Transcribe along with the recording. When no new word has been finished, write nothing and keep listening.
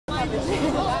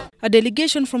A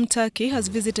delegation from Turkey has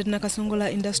visited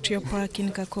Nakasongola Industrial Park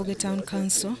in Kakoge Town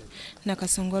Council,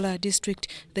 Nakasongola district.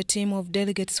 The team of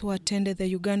delegates who attended the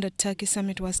Uganda-Turkey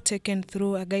summit was taken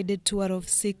through a guided tour of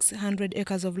 600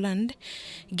 acres of land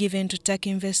given to Turkey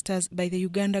investors by the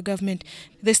Uganda government.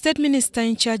 The state minister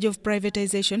in charge of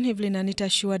privatization, Evelyn Anite,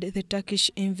 assured the Turkish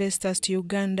investors to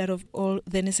Uganda of all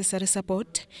the necessary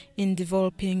support in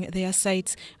developing their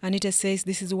sites. Anite says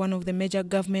this is one of the major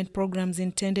government programs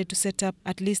intended to set up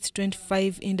at least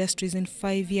 25 industries in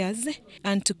 5 years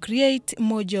and to create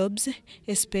more jobs,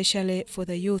 especially for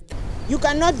the youth. You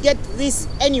cannot get this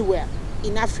anywhere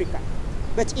in Africa,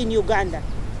 but in Uganda.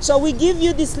 So we give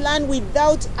you this land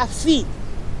without a fee.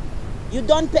 You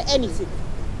don't pay anything.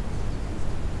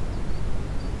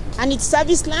 And it's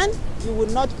service land. You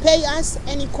will not pay us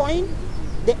any coin.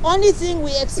 The only thing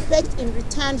we expect in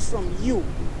return from you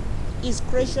is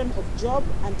creation of job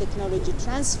and technology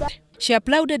transfer. She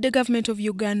applauded the government of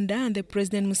Uganda and the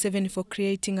President Museveni for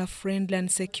creating a friendly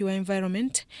and secure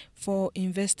environment for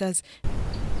investors.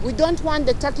 We don't want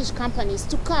the Turkish companies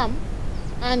to come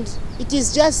and it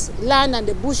is just land and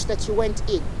the bush that you went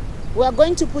in. We are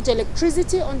going to put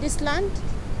electricity on this land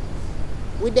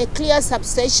with a clear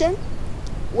substation.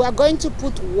 We are going to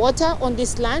put water on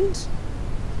this land.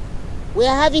 We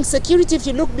are having security. If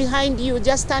you look behind you,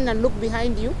 just stand and look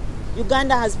behind you.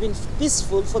 Uganda has been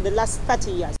peaceful for the last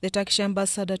 30 years. The Turkish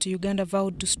Ambassador to Uganda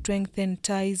vowed to strengthen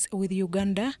ties with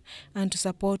Uganda and to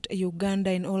support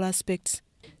Uganda in all aspects.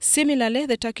 Similarly,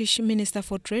 the Turkish Minister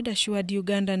for Trade assured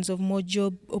Ugandans of more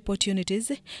job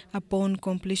opportunities upon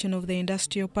completion of the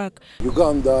industrial park.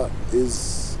 Uganda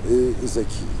is a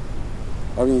key.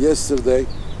 I mean, yesterday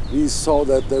we saw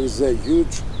that there is a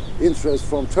huge interest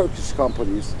from Turkish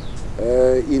companies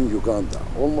in Uganda.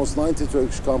 Almost 90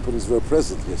 Turkish companies were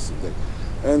present yesterday.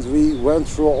 And we went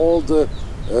through all the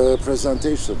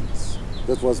presentations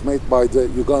that was made by the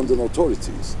Ugandan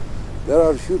authorities. There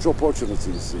are huge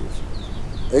opportunities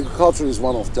here. Agriculture is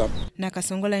one of them.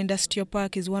 Nakasongola Industrial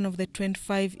Park is one of the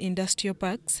 25 industrial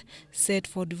parks set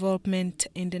for development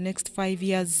in the next 5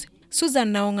 years.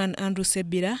 Susan Naong and Andrew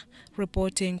Sebira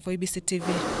reporting for EBC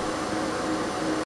TV.